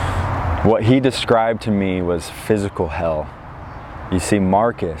What he described to me was physical hell. You see,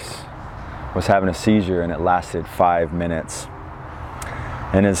 Marcus was having a seizure and it lasted 5 minutes.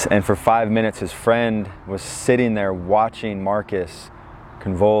 And for 5 minutes, his friend was sitting there watching Marcus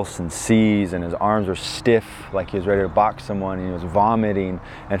convulse and seize, and his arms were stiff like he was ready to box someone, and he was vomiting.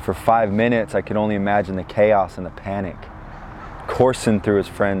 And for 5 minutes, I could only imagine the chaos and the panic coursing through his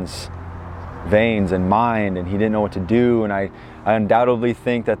friend's veins and mind, and he didn't know what to do. And I undoubtedly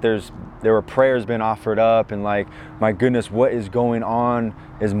think that there were prayers being offered up, and like, my goodness, what is going on?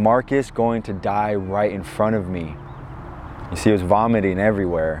 Is Marcus going to die right in front of me? You see, he was vomiting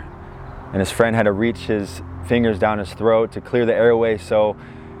everywhere, and his friend had to reach his fingers down his throat to clear the airway so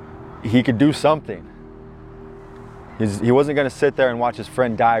he could do something. He wasn't going to sit there and watch his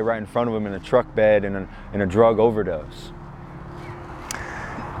friend die right in front of him in a truck bed in a drug overdose.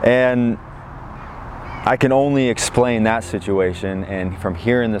 And I can only explain that situation, and from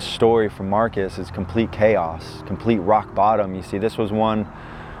hearing this story from Marcus, is complete chaos, complete rock bottom. You see, this was one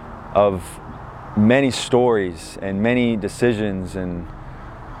of many stories and many decisions and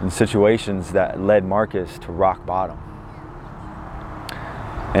situations that led Marcus to rock bottom.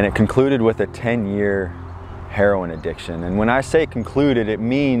 And it concluded with a 10-year heroin addiction. And when I say concluded, it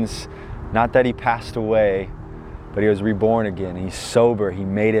means not that he passed away, but he was reborn again. He's sober, he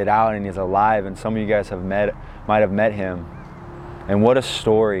made it out, and he's alive. And some of you guys might have met him. And what a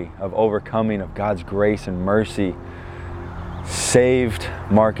story of overcoming, of God's grace and mercy, saved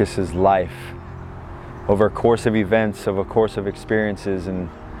Marcus's life over a course of events, of a course of experiences, and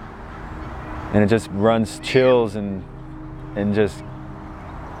it just runs chills and it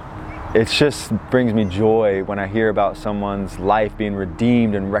just brings me joy when I hear about someone's life being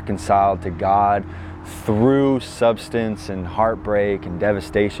redeemed and reconciled to God through substance and heartbreak and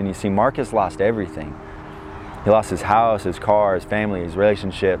devastation. You see, Marcus lost everything. He lost his house, his car, his family, his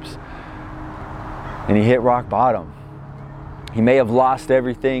relationships, and he hit rock bottom. He may have lost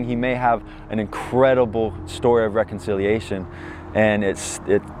everything. He may have an incredible story of reconciliation, and it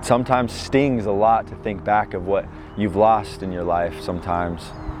sometimes stings a lot to think back of what you've lost in your life sometimes.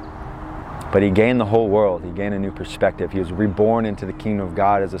 But he gained the whole world. He gained a new perspective. He was reborn into the kingdom of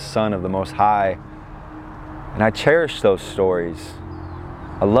God as a son of the Most High. And I cherish those stories.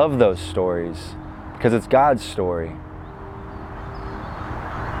 I love those stories because it's God's story.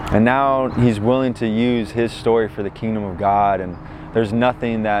 And now he's willing to use his story for the kingdom of God, and there's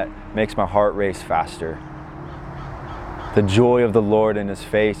nothing that makes my heart race faster. The joy of the Lord in his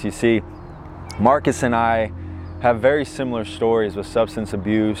face. You see, Marcus and I have very similar stories with substance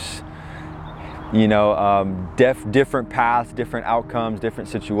abuse, different paths, different outcomes, different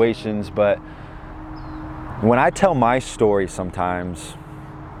situations. But when I tell my story sometimes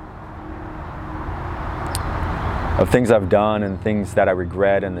of things I've done and things that I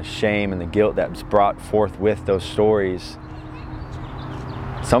regret and the shame and the guilt that's brought forth with those stories,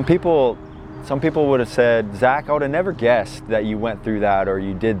 some people would have said, Zach, I would have never guessed that you went through that, or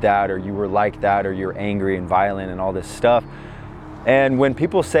you did that, or you were like that, or you're angry and violent and all this stuff. And when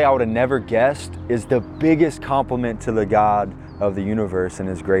people say I would have never guessed, is the biggest compliment to the God of the universe and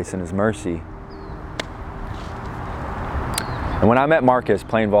his grace and his mercy. And when I met Marcus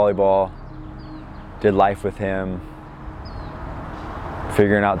playing volleyball, did life with him,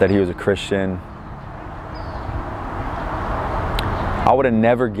 figuring out that he was a Christian, I would have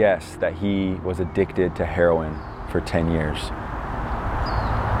never guessed that he was addicted to heroin for 10 years.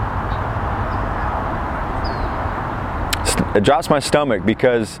 It drops my stomach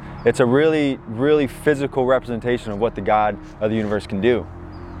because it's a really, really physical representation of what the God of the universe can do.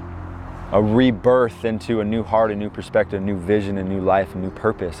 A rebirth into a new heart, a new perspective, a new vision, a new life, a new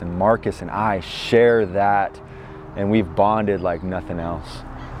purpose. And Marcus and I share that, and we've bonded like nothing else.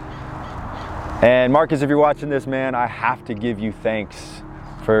 And Marcus, if you're watching this, man, I have to give you thanks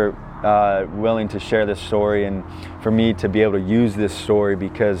for willing to share this story, and for me to be able to use this story,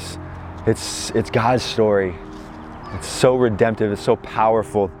 because it's God's story. It's so redemptive, it's so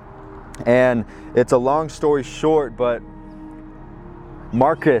powerful. And it's a long story short, but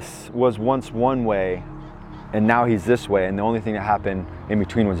Marcus was once one way, and now he's this way, and the only thing that happened in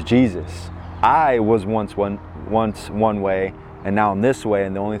between was Jesus. I was once one way, and now I'm this way,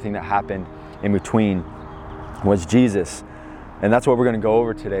 and the only thing that happened in between was Jesus. And that's what we're going to go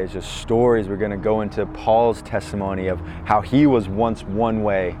over today, is just stories. We're going to go into Paul's testimony of how he was once one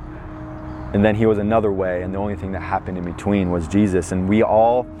way, and then he was another way, and the only thing that happened in between was Jesus. And we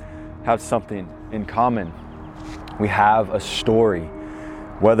all have something in common. We have a story,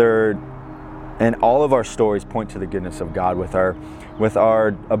 and all of our stories point to the goodness of God, with our with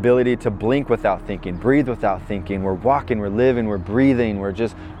our ability to blink without thinking, breathe without thinking. We're walking, we're living, we're breathing, we're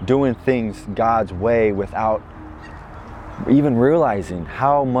just doing things God's way without even realizing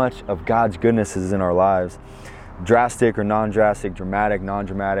how much of God's goodness is in our lives. Drastic or non-drastic, dramatic,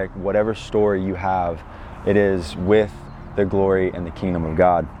 non-dramatic, whatever story you have, it is with the glory and the kingdom of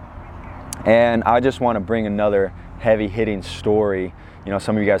God. And I just want to bring another heavy-hitting story. You know,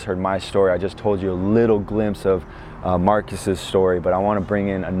 some of you guys heard my story. I just told you a little glimpse of Marcus's story, but I want to bring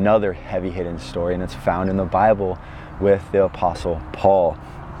in another heavy-hitting story, and it's found in the Bible with the Apostle Paul.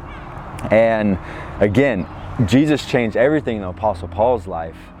 And again, Jesus changed everything in the Apostle Paul's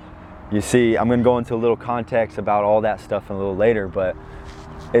life. You see, I'm going to go into a little context about all that stuff a little later, but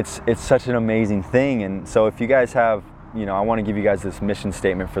it's such an amazing thing. And so if you guys have, you know, I want to give you guys this mission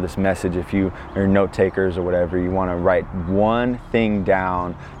statement for this message. If you are note takers or whatever, you want to write one thing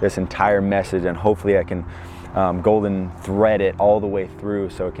down, this entire message, and hopefully I can golden thread it all the way through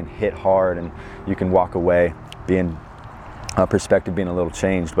so it can hit hard and you can walk away being perspective being a little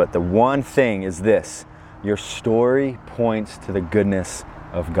changed. But the one thing is this: your story points to the goodness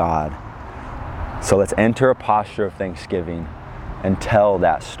of God. So let's enter a posture of thanksgiving and tell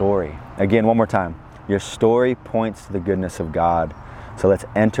that story. Again, one more time. Your story points to the goodness of God. So let's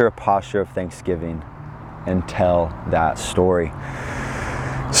enter a posture of thanksgiving and tell that story.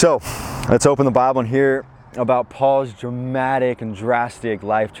 So let's open the Bible and hear about Paul's dramatic and drastic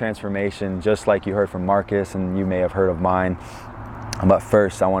life transformation, just like you heard from Marcus and you may have heard of mine. But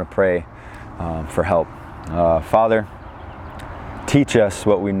first, I want to pray for help. Father, teach us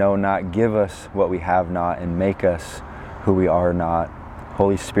what we know not, give us what we have not, and make us who we are not.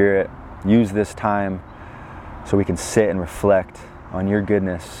 Holy Spirit, use this time so we can sit and reflect on your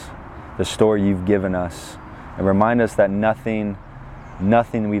goodness, the story you've given us, and remind us that nothing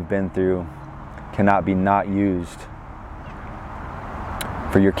we've been through cannot be not used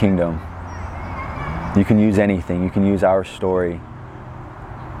for your kingdom. You can use anything. You can use our story.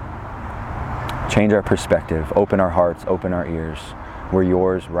 Change our perspective, open our hearts, open our ears. We're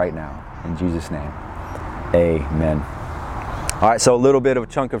yours right now. In Jesus' name, amen. All right, so a little bit of a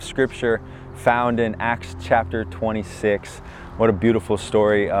chunk of scripture found in Acts chapter 26. What a beautiful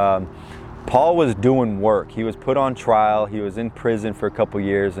story. Paul was doing work. He was put on trial. He was in prison for a couple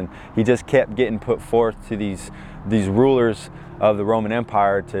years, and he just kept getting put forth to these rulers of the Roman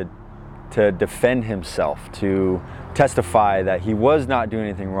Empire to defend himself, to testify that he was not doing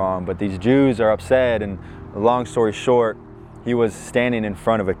anything wrong. But these Jews are upset, and long story short, he was standing in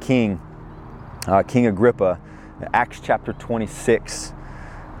front of a king, King Agrippa. Acts chapter 26,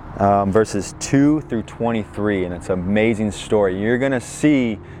 verses 2 through 23, and it's an amazing story. You're going to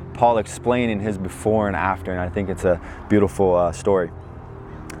see Paul explaining his before and after, and I think it's a beautiful story.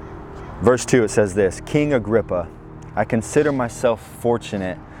 Verse 2, it says this: King Agrippa, I consider myself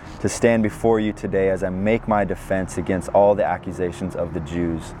fortunate to stand before you today as I make my defense against all the accusations of the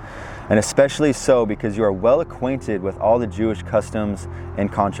Jews, and especially so because you are well acquainted with all the Jewish customs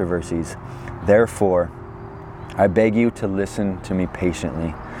and controversies. Therefore, I beg you to listen to me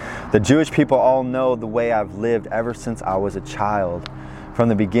patiently. The Jewish people all know the way I've lived ever since I was a child, from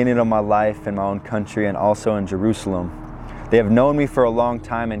the beginning of my life in my own country and also in Jerusalem. They have known me for a long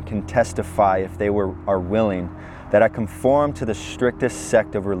time and can testify, if they are willing, that I conform to the strictest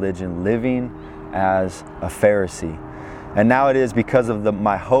sect of religion, living as a Pharisee. And now it is because of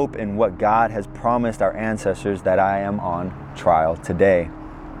my hope in what God has promised our ancestors that I am on trial today.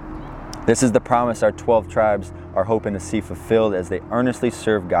 This is the promise our 12 tribes are hoping to see fulfilled as they earnestly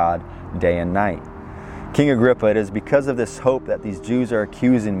serve God day and night. King Agrippa, it is because of this hope that these Jews are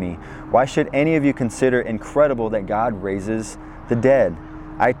accusing me. Why should any of you consider incredible that God raises the dead?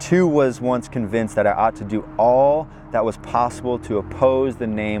 I too was once convinced that I ought to do all that was possible to oppose the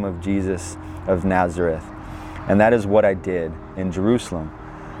name of Jesus of Nazareth. And that is what I did in Jerusalem.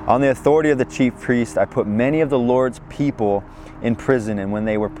 On the authority of the chief priest, I put many of the Lord's people in prison, and when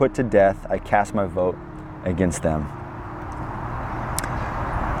they were put to death, I cast my vote against them.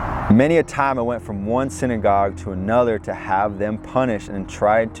 Many a time I went from one synagogue to another to have them punished and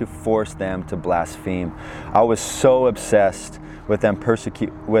tried to force them to blaspheme. I was so obsessed with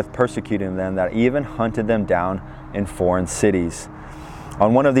persecuting them that I even hunted them down in foreign cities.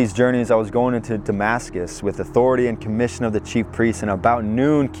 On one of these journeys, I was going into Damascus with authority and commission of the chief priest, and about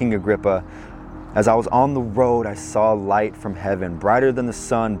noon, King Agrippa, as I was on the road, I saw light from heaven, brighter than the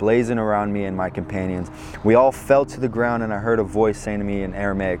sun, blazing around me and my companions. We all fell to the ground, and I heard a voice saying to me in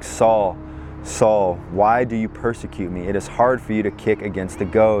Aramaic, Saul, Saul, why do you persecute me? It is hard for you to kick against the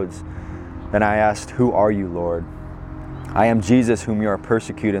goads. Then I asked, who are you, Lord? I am Jesus whom you are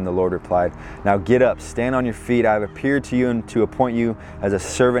persecuting, the Lord replied. Now get up, stand on your feet. I have appeared to you and to appoint you as a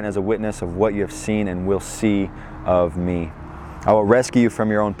servant, as a witness of what you have seen and will see of me. I will rescue you from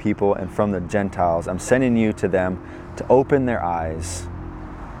your own people and from the Gentiles. I'm sending you to them to open their eyes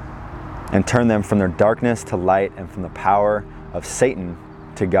and turn them from their darkness to light and from the power of Satan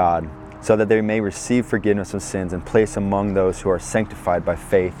to God, so that they may receive forgiveness of sins and place among those who are sanctified by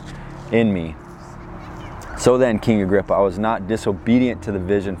faith in me. So then, King Agrippa, I was not disobedient to the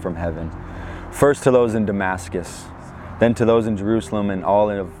vision from heaven. First to those in Damascus, then to those in Jerusalem and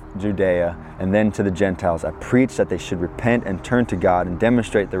all of Judea, and then to the Gentiles. I preached that they should repent and turn to God and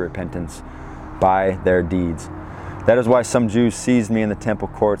demonstrate their repentance by their deeds. That is why some Jews seized me in the temple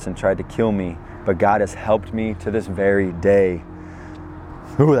courts and tried to kill me, but God has helped me to this very day.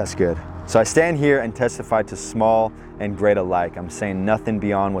 Ooh, that's good. So I stand here and testify to small and great alike. I'm saying nothing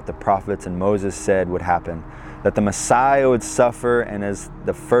beyond what the prophets and Moses said would happen, that the Messiah would suffer and as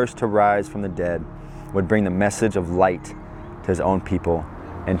the first to rise from the dead would bring the message of light to his own people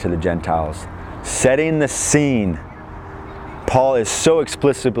and to the Gentiles. Setting the scene, Paul is so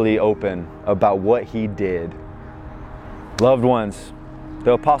explicitly open about what he did. Loved ones,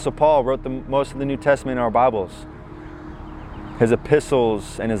 the Apostle Paul wrote most of the New Testament in our Bibles. His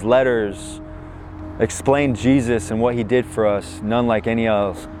epistles and his letters explain Jesus and what he did for us, none like any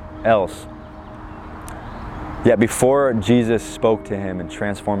else. Yet before Jesus spoke to him and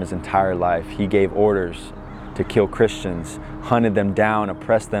transformed his entire life, he gave orders to kill Christians, hunted them down,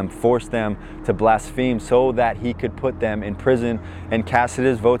 oppressed them, forced them to blaspheme so that he could put them in prison and casted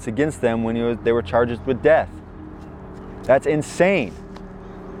his votes against them when they were charged with death. That's insane.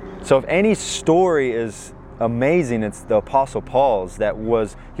 So if any story is amazing, it's the Apostle Paul's.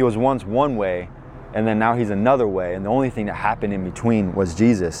 He was once one way and then now he's another way, and the only thing that happened in between was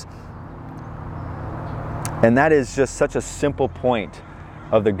Jesus. And that is just such a simple point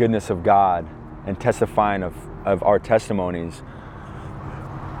of the goodness of God and testifying of our testimonies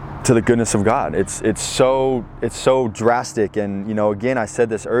to the goodness of God. It's so drastic. And again, I said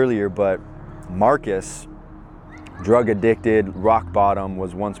this earlier, but Marcus, drug addicted, rock bottom,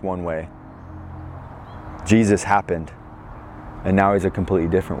 was once one way. Jesus happened, and now he's a completely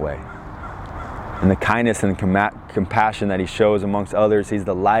different way. And the kindness and compassion that he shows amongst others, he's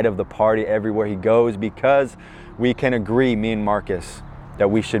the light of the party everywhere he goes, because we can agree, me and Marcus,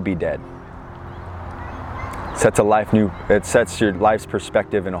 that we should be dead. It sets your life's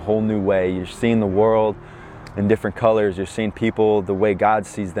perspective in a whole new way. You're seeing the world in different colors. You're seeing people the way God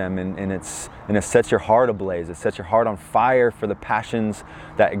sees them, and it sets your heart ablaze. It sets your heart on fire for the passions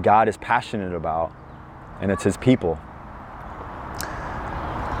that God is passionate about, and it's his people.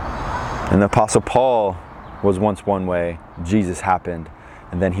 And the Apostle Paul was once one way. Jesus happened,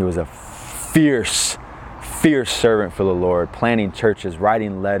 and then he was a fierce servant for the Lord, planting churches,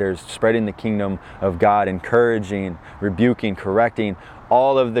 writing letters, spreading the kingdom of God, encouraging, rebuking, correcting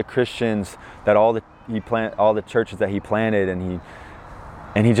all of the Christians that all the churches that he planted, and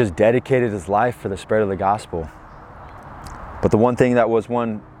he just dedicated his life for the spread of the gospel. But the one thing that was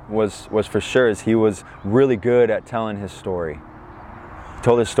for sure is he was really good at telling his story. He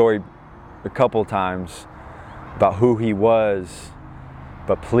told his story a couple times about who he was,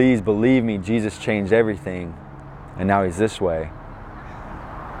 but please believe me, Jesus changed everything, and now he's this way.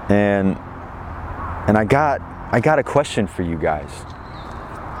 And I got a question for you guys.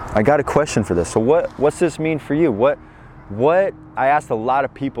 I got a question for this. So what's this mean for you? What I asked a lot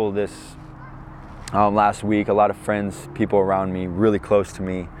of people this last week, a lot of friends, people around me, really close to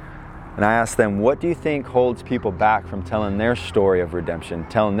me. And I asked them, what do you think holds people back from telling their story of redemption,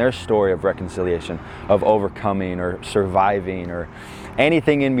 telling their story of reconciliation, of overcoming or surviving or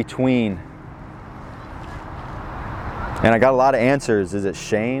anything in between? And I got a lot of answers. Is it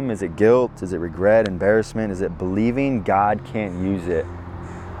shame? Is it guilt? Is it regret, embarrassment? Is it believing God can't use it?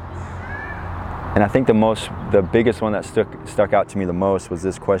 And I think the biggest one that stuck out to me the most was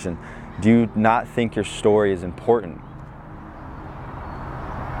this question: do you not think your story is important?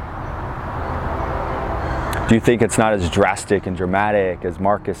 Do you think it's not as drastic and dramatic as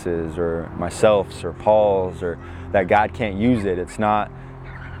Marcus's or myself's or Paul's, or that God can't use it? It's not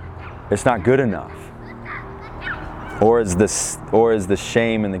good enough. Or is the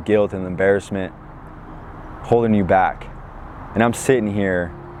shame and the guilt and the embarrassment holding you back? And I'm sitting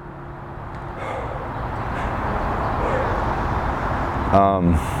here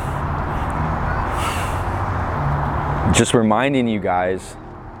just reminding you guys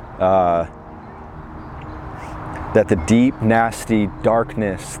that the deep, nasty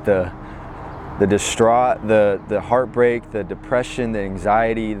darkness, the the distraught, the heartbreak, the depression, the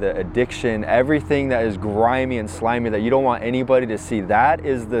anxiety, the addiction, everything that is grimy and slimy that you don't want anybody to see, that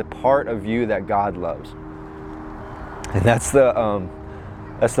is the part of you that God loves. And that's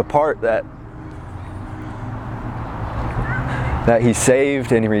the part that He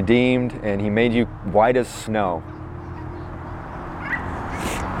saved and He redeemed, and He made you white as snow.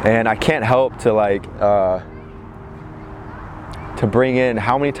 And I can't help to to bring in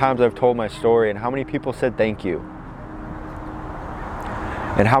how many times I've told my story and how many people said thank you.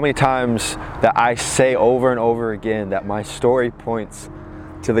 And how many times that I say over and over again that my story points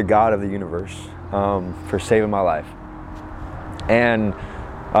to the God of the universe for saving my life. And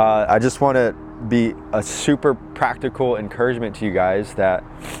I just want to be a super practical encouragement to you guys that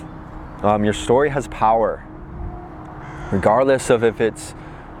your story has power. Regardless of if it's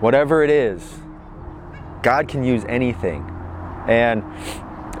whatever it is, God can use anything. And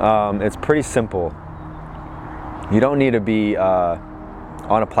it's pretty simple. You don't need to be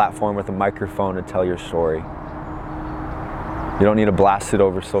on a platform with a microphone to tell your story. You don't need to blast it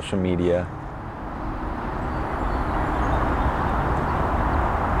over social media.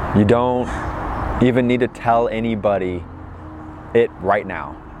 You don't even need to tell anybody it right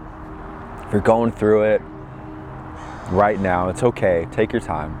now. If you're going through it right now, it's okay. Take your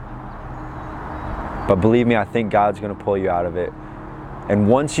time. But believe me, I think God's going to pull you out of it. And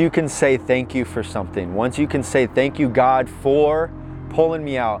once you can say thank you for something, once you can say thank you, God, for pulling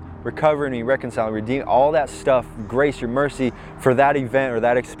me out, recovering me, reconciling, redeeming, all that stuff, grace, your mercy for that event or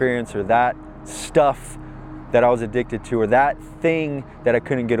that experience or that stuff that I was addicted to or that thing that I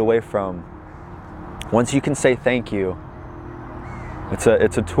couldn't get away from. Once you can say thank you, it's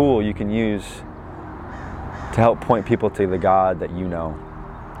a tool you can use to help point people to the God that you know.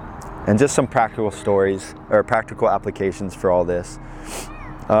 And just some practical stories or practical applications for all this.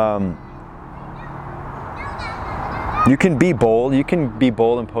 You can be bold. You can be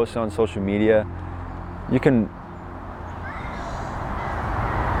bold and post it on social media. You can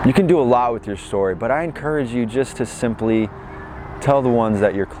do a lot with your story, but I encourage you just to simply tell the ones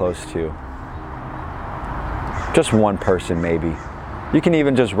that you're close to. Just one person maybe. You can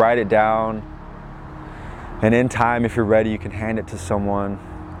even just write it down, and in time, if you're ready, you can hand it to someone.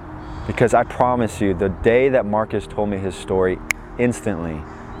 Because I promise you, the day that Marcus told me his story, instantly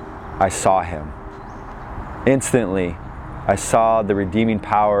I saw him. Instantly I saw the redeeming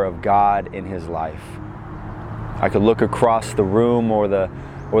power of God in his life. I could look across the room or the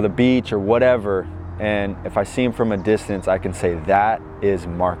beach or whatever, and if I see him from a distance, I can say, that is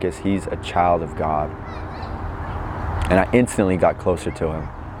Marcus. He's a child of God. And I instantly got closer to him.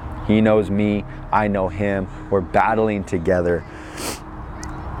 He knows me, I know him, we're battling together.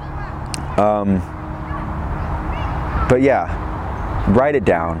 But yeah, write it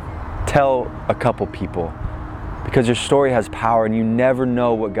down. Tell a couple people. Because your story has power and you never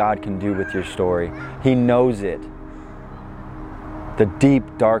know what God can do with your story. He knows it. The deep,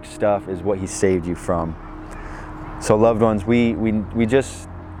 dark stuff is what He saved you from. So loved ones, we just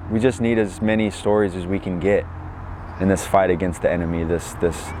need as many stories as we can get in this fight against the enemy, this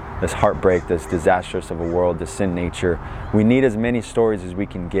heartbreak, this disastrous of a world, this sin nature. We need as many stories as we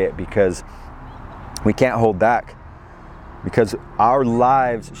can get because we can't hold back. Because our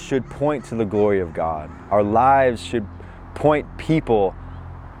lives should point to the glory of God. Our lives should point people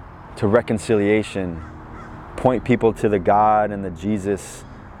to reconciliation, point people to the God and the Jesus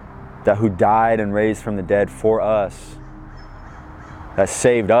who died and raised from the dead for us, that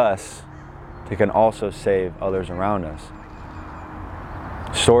saved us, that can also save others around us.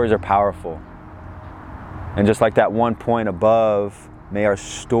 Stories are powerful. And just like that one point above, may our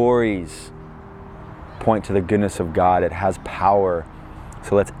stories point to the goodness of God. It has power.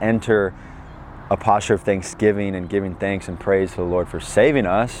 So let's enter a posture of thanksgiving and giving thanks and praise to the Lord for saving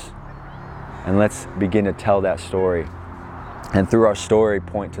us. And let's begin to tell that story. And through our story,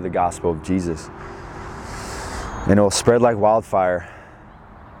 point to the gospel of Jesus. And it will spread like wildfire.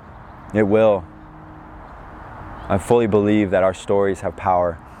 It will. I fully believe that our stories have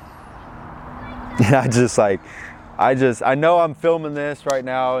power. And I know I'm filming this right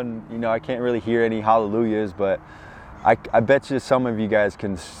now and I can't really hear any hallelujahs, but I bet you some of you guys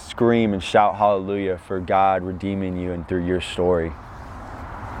can scream and shout hallelujah for God redeeming you and through your story.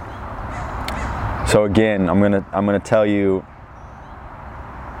 So again, I'm gonna tell you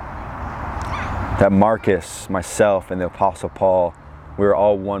that Marcus, myself, and the Apostle Paul, we were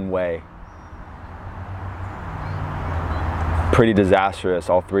all one way. Pretty disastrous,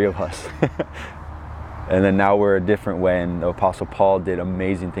 all three of us. And then now we're a different way, and the Apostle Paul did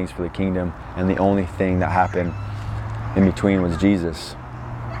amazing things for the kingdom, and the only thing that happened in between was Jesus.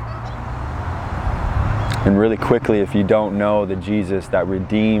 And really quickly, if you don't know the Jesus that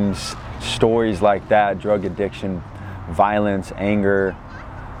redeems stories like that, drug addiction, violence, anger,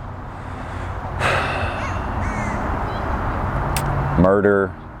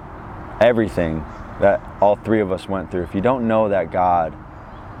 murder, everything that all three of us went through. If you don't know that God,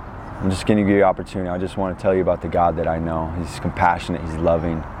 I'm just going to give you the opportunity. I just want to tell you about the God that I know. He's compassionate, He's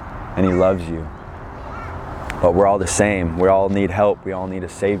loving, and He loves you. But we're all the same. We all need help. We all need a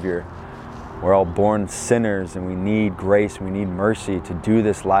Savior. We're all born sinners, and we need grace. We need mercy to do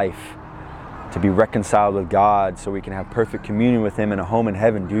this life, to be reconciled with God so we can have perfect communion with Him and a home in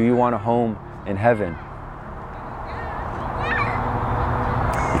heaven. Do you want a home in heaven?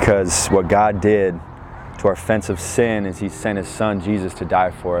 Because what God did to our offense of sin is He sent His Son Jesus to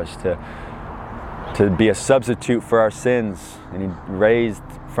die for us, to be a substitute for our sins. And He raised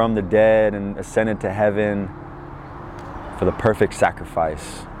from the dead and ascended to heaven for the perfect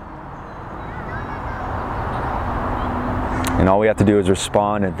sacrifice. And all we have to do is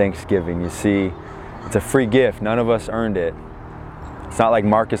respond in thanksgiving. You see, it's a free gift. None of us earned it. It's not like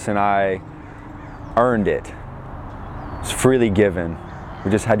Marcus and I earned it. It's freely given.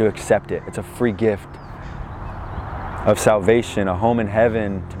 We just had to accept it. It's a free gift of salvation, a home in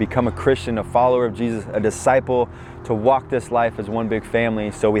heaven, to become a Christian, a follower of Jesus, a disciple, to walk this life as one big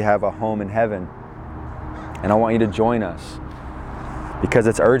family so we have a home in heaven. And I want you to join us because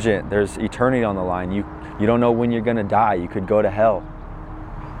it's urgent. There's eternity on the line. You don't know when you're going to die. You could go to hell.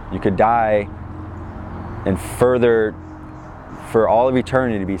 You could die and further for all of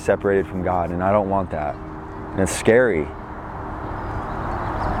eternity to be separated from God. And I don't want that. And it's scary.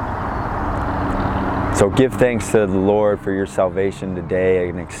 So give thanks to the Lord for your salvation today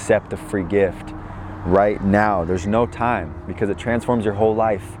and accept the free gift right now. There's no time because it transforms your whole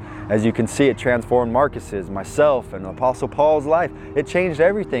life. As you can see, it transformed Marcus's, myself, and Apostle Paul's life. It changed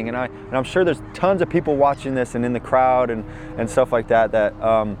everything. And I'm sure there's tons of people watching this and in the crowd and stuff like that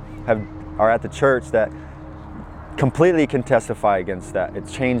are at the church that completely can testify against that.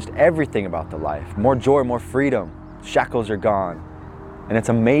 It's changed everything about the life. More joy, more freedom. Shackles are gone. And it's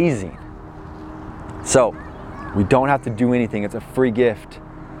amazing. So, we don't have to do anything. It's a free gift.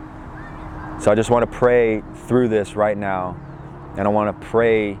 So I just want to pray through this right now. And I want to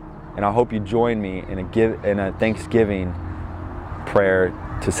pray, and I hope you join me in a Thanksgiving prayer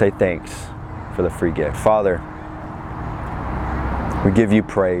to say thanks for the free gift. Father, we give you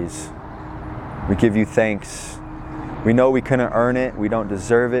praise. We give you thanks. We know we couldn't earn it. We don't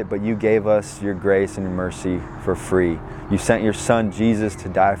deserve it, but you gave us your grace and your mercy for free. You sent your Son, Jesus, to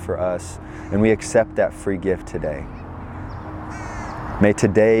die for us, and we accept that free gift today. May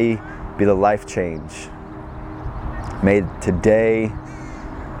today be the life change. May today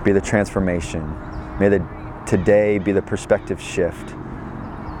be the transformation. May today be the perspective shift.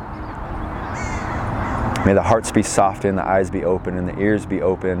 May the hearts be softened, the eyes be open, and the ears be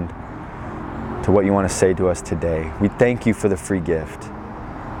opened to what you want to say to us today. We thank you for the free gift.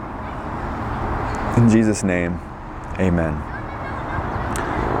 In Jesus' name, amen.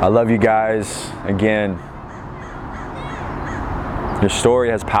 I love you guys. Again, your story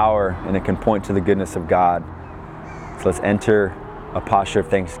has power and it can point to the goodness of God. So let's enter a posture of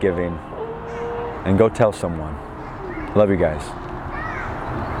thanksgiving and go tell someone. Love you guys.